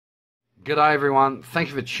G'day everyone, thank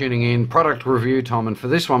you for tuning in. Product review time, and for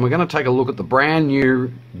this one we're going to take a look at the brand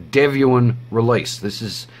new Devuan release. This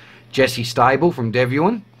is Jessie stable from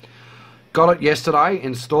Devuan. Got it yesterday,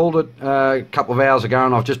 installed it a couple of hours ago,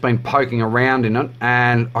 and I've just been poking around in it,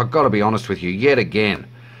 and I've got to be honest with you, yet again,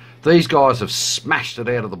 these guys have smashed it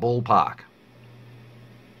out of the ballpark.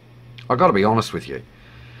 I've got to be honest with you.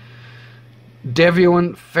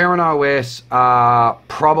 Devuan, Ferrin OS are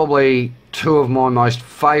probably two of my most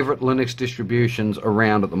favourite Linux distributions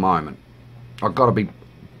around at the moment. I've got to be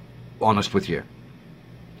honest with you.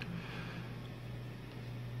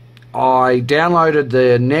 I downloaded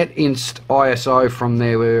the NetInst ISO from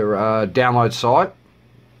their download site,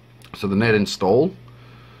 so the net install.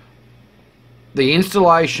 The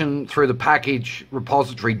installation through the package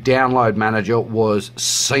repository download manager was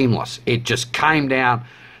seamless. It just came down.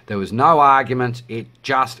 There was no arguments. It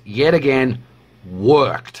just, yet again,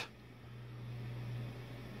 worked.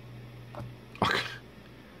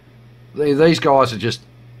 These guys are just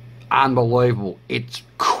unbelievable. It's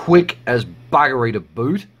quick as buggery to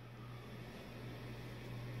boot.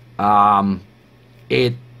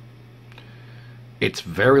 It's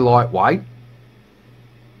very lightweight.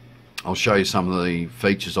 I'll show you some of the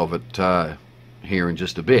features of it here in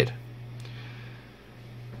just a bit.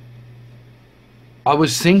 I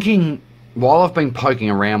was thinking, while I've been poking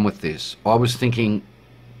around with this, I was thinking,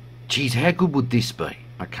 geez, how good would this be?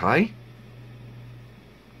 Okay.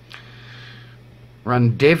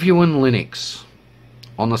 Run Devuan Linux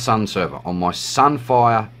on the Sun server, on my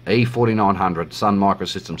Sunfire E4900 Sun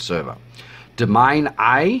Microsystem server. Domain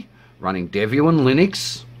A, running Devuan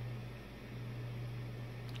Linux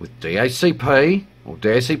with DHCP or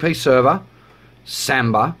DHCP server,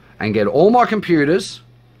 Samba, and get all my computers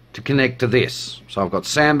to connect to this. So I've got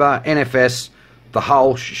Samba, NFS, the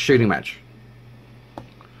whole shooting match.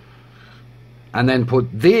 And then put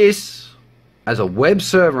this as a web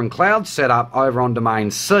server and cloud setup over on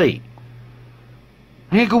domain C.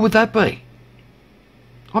 How good would that be?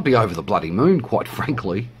 I'd be over the bloody moon, quite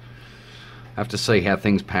frankly. Have to see how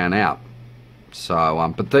things pan out.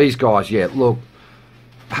 So, but these guys, yeah, look,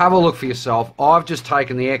 have a look for yourself. I've just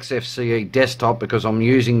taken the Xfce Desktop because I'm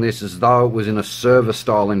using this as though it was in a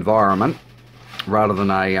server-style environment rather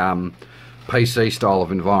than a PC style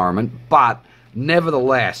of environment. But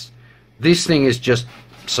nevertheless, this thing is just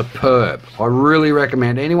superb. I really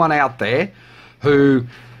recommend anyone out there who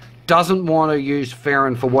doesn't want to use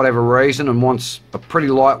Ferrin for whatever reason and wants a pretty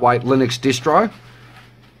lightweight Linux distro,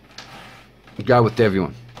 go with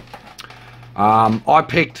Devuan. I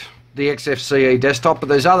picked the Xfce Desktop, but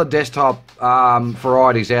there's other desktop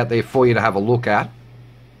varieties out there for you to have a look at.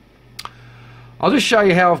 I'll just show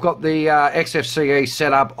you how I've got the Xfce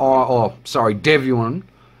set up, Devuan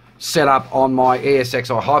set up on my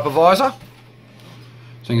ESXi hypervisor.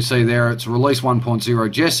 So you can see there it's release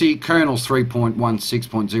 1.0 Jessie, kernel's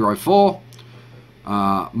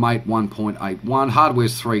 3.16.04, mate 1.81,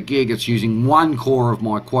 hardware's 3 gig. It's using one core of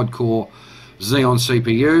my quad-core Xeon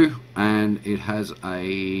CPU, and it has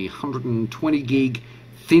a 120 gig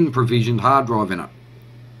thin provisioned hard drive in it.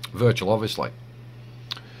 Virtual, obviously.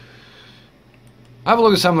 Have a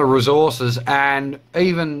look at some of the resources, and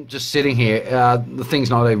even just sitting here, the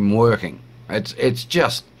thing's not even working. It's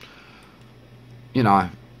just, you know,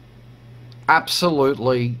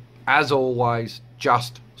 absolutely, as always,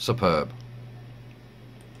 just superb.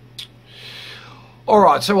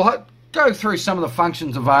 Alright, so we'll go through some of the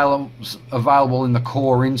functions available in the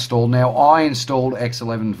core install. Now, I installed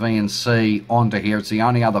X11VNC onto here. It's the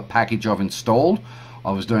only other package I've installed.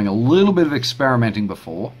 I was doing a little bit of experimenting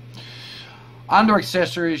before. Under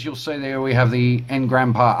accessories, you'll see there we have the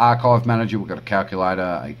Ngrandpa Archive Manager. We've got a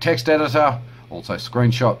calculator, a text editor, also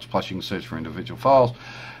screenshots, plus you can search for individual files.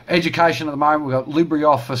 Education at the moment, we've got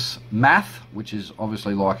LibreOffice Math, which is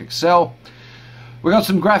obviously like Excel. We've got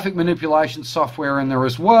some graphic manipulation software in there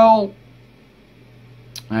as well.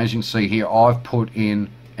 As you can see here, I've put in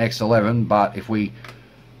X11, but if we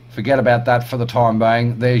forget about that for the time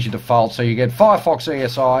being, there's your default. So you get Firefox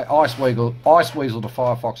ESI, Iceweasel to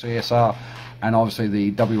Firefox ESR, and obviously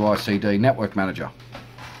the WICD Network Manager.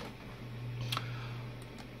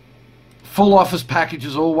 Full Office package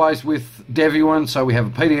as always with Devuan, so we have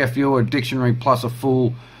a PDF viewer, a dictionary, plus a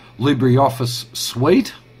full LibreOffice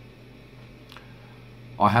suite.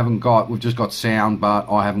 We've just got sound, but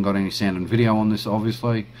I haven't got any sound and video on this,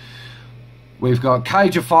 obviously. We've got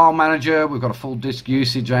Cager File Manager, we've got a full disk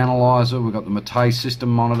usage analyzer, we've got the Mate System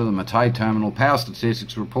Monitor, the Mate Terminal, Power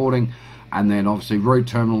Statistics Reporting, and then obviously Root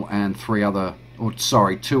Terminal and two other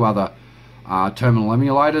terminal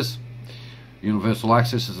emulators. Universal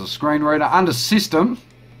Access as a screen reader. Under System,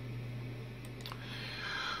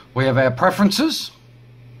 We have our preferences.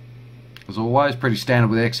 As always, pretty standard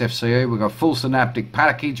with Xfce. We've got full synaptic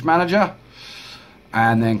package manager,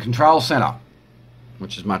 and then control center,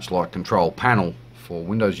 which is much like control panel for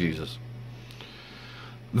Windows users.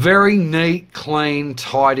 Very neat, clean,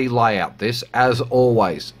 tidy layout. This, as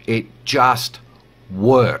always, it just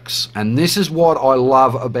works. And this is what I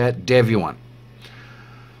love about Devuan.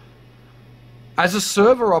 As a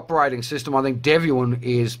server operating system, I think Devuan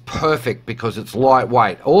is perfect because it's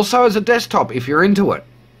lightweight. Also as a desktop, if you're into it.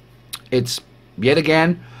 It's, yet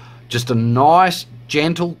again, just a nice,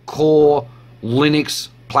 gentle core Linux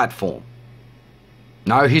platform.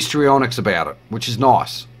 No histrionics about it, which is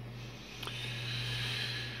nice.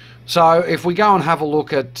 So if we go and have a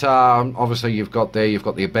look at, obviously you've got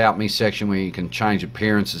the About Me section where you can change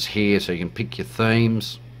appearances here, so you can pick your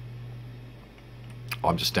themes.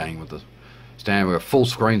 I'm just staying with a full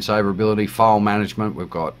screensaver ability, file management. We've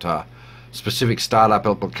got specific startup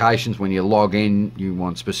applications. When you log in, you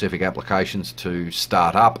want specific applications to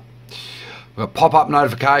start up. We've got pop-up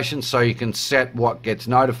notifications, so you can set what gets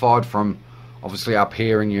notified from, obviously up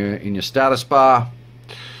here in your status bar.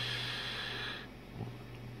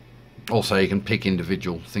 Also, you can pick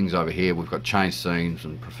individual things over here. We've got change scenes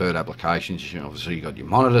and preferred applications. Obviously, you've got your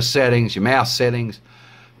monitor settings, your mouse settings,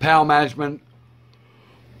 power management.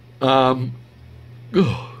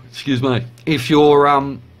 Excuse me. If you're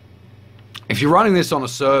running this on a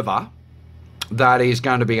server that is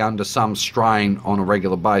going to be under some strain on a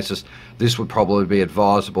regular basis, this would probably be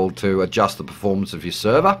advisable to adjust the performance of your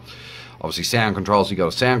server. Obviously, sound controls, you've got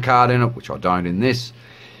a sound card in it, which I don't in this.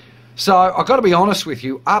 So I've got to be honest with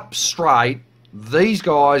you, up straight, these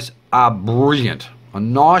guys are brilliant. A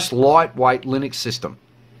nice lightweight Linux system.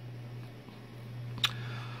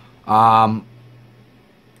 Go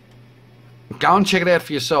and check it out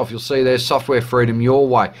for yourself. You'll see there's software freedom your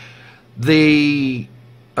way. The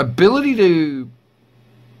ability to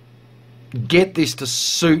get this to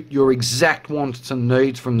suit your exact wants and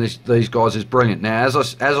needs from these guys is brilliant. Now, as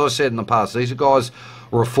I said in the past, these guys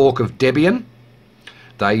were a fork of Debian.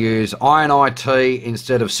 They use INIT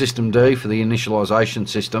instead of systemd for the initialization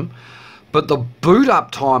system. But the boot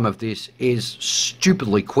up time of this is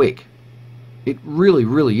stupidly quick. It really,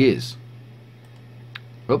 really is.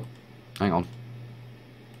 Oop, hang on.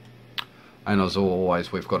 And as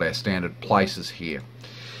always, we've got our standard places here.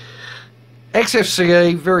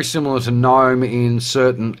 Xfce, very similar to GNOME in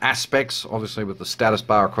certain aspects, obviously with the status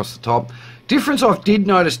bar across the top. Difference I did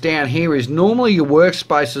notice down here is normally your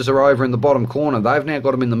workspaces are over in the bottom corner. They've now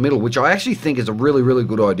got them in the middle, which I actually think is a really, really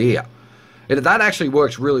good idea. That actually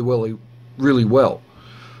works really well.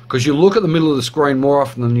 Because you look at the middle of the screen more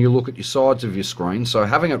often than you look at your sides of your screen, so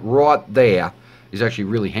having it right there is actually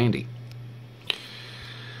really handy.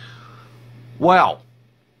 Well,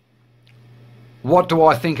 what do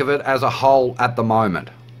I think of it as a whole at the moment?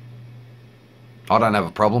 I don't have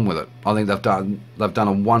a problem with it. I think they've done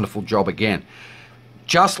a wonderful job again.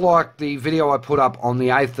 Just like the video I put up on the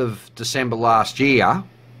 8th of December last year,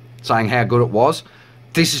 saying how good it was,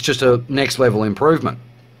 this is just a next level improvement.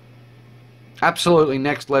 Absolutely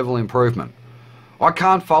next level improvement. I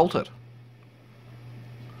can't fault it.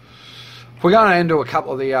 If we're going into a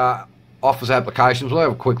couple of the Office applications, we'll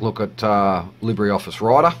have a quick look at Libreoffice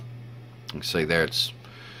Writer. You can see there it's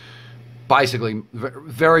basically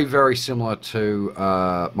very, very similar to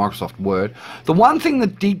Microsoft Word. The one thing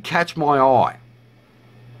that did catch my eye,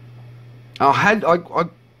 I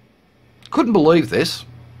couldn't believe this.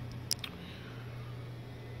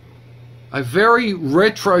 A very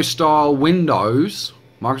retro style Windows,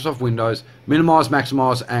 Microsoft Windows, minimize,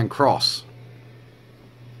 maximize, and cross.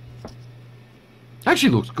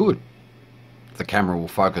 Actually looks good. If the camera will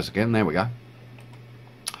focus again, there we go.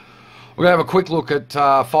 We're going to have a quick look at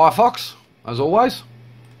Firefox, as always.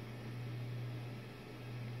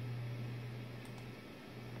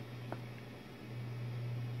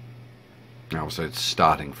 Now, obviously, it's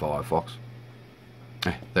starting Firefox.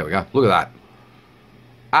 There we go. Look at that.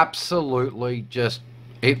 Absolutely just,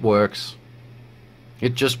 it works.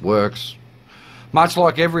 It just works. Much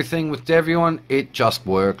like everything with Devuan, it just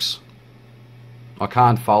works. I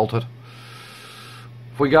can't fault it.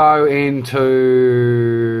 If we go into,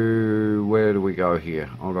 where do we go here?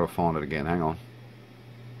 I've got to find it again, hang on.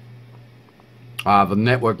 The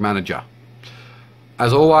network manager.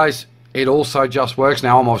 As always, it also just works.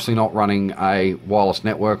 Now I'm obviously not running a wireless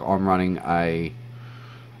network, I'm running a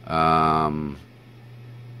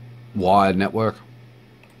wired network.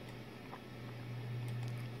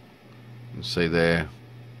 You can see there,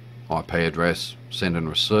 IP address, send and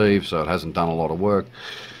receive, so it hasn't done a lot of work.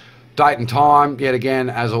 Date and time, yet again,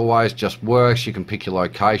 as always, just works. You can pick your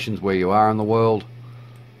locations where you are in the world.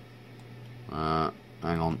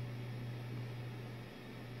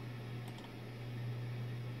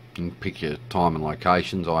 You can pick your time and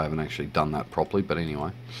locations. I haven't actually done that properly, but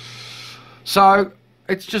anyway. So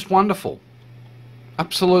it's just wonderful,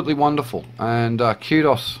 absolutely wonderful, and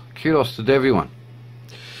kudos to Devuan.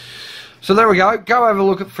 So there we go. Go have a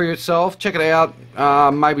look at it for yourself. Check it out.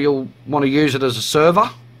 Maybe you'll want to use it as a server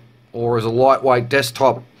or as a lightweight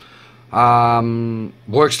desktop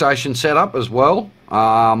workstation setup as well.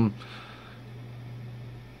 I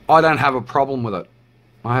don't have a problem with it,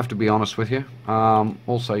 I have to be honest with you.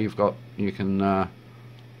 Also, you can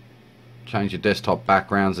change your desktop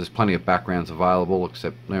backgrounds. There's plenty of backgrounds available,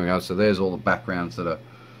 except there we go. So there's all the backgrounds that are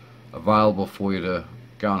available for you to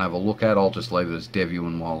go and have a look at. I'll just leave it as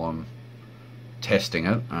Devuan while I'm testing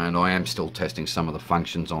it, and I am still testing some of the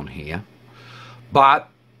functions on here, but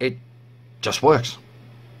it just works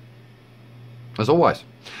as always.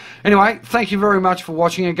 Anyway, thank you very much for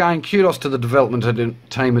watching. Again, kudos to the development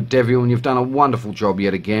team at Devuan. You've done a wonderful job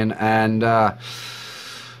yet again, and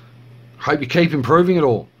hope you keep improving it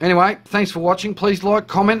all. Anyway, thanks for watching. Please like,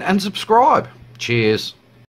 comment and subscribe. Cheers.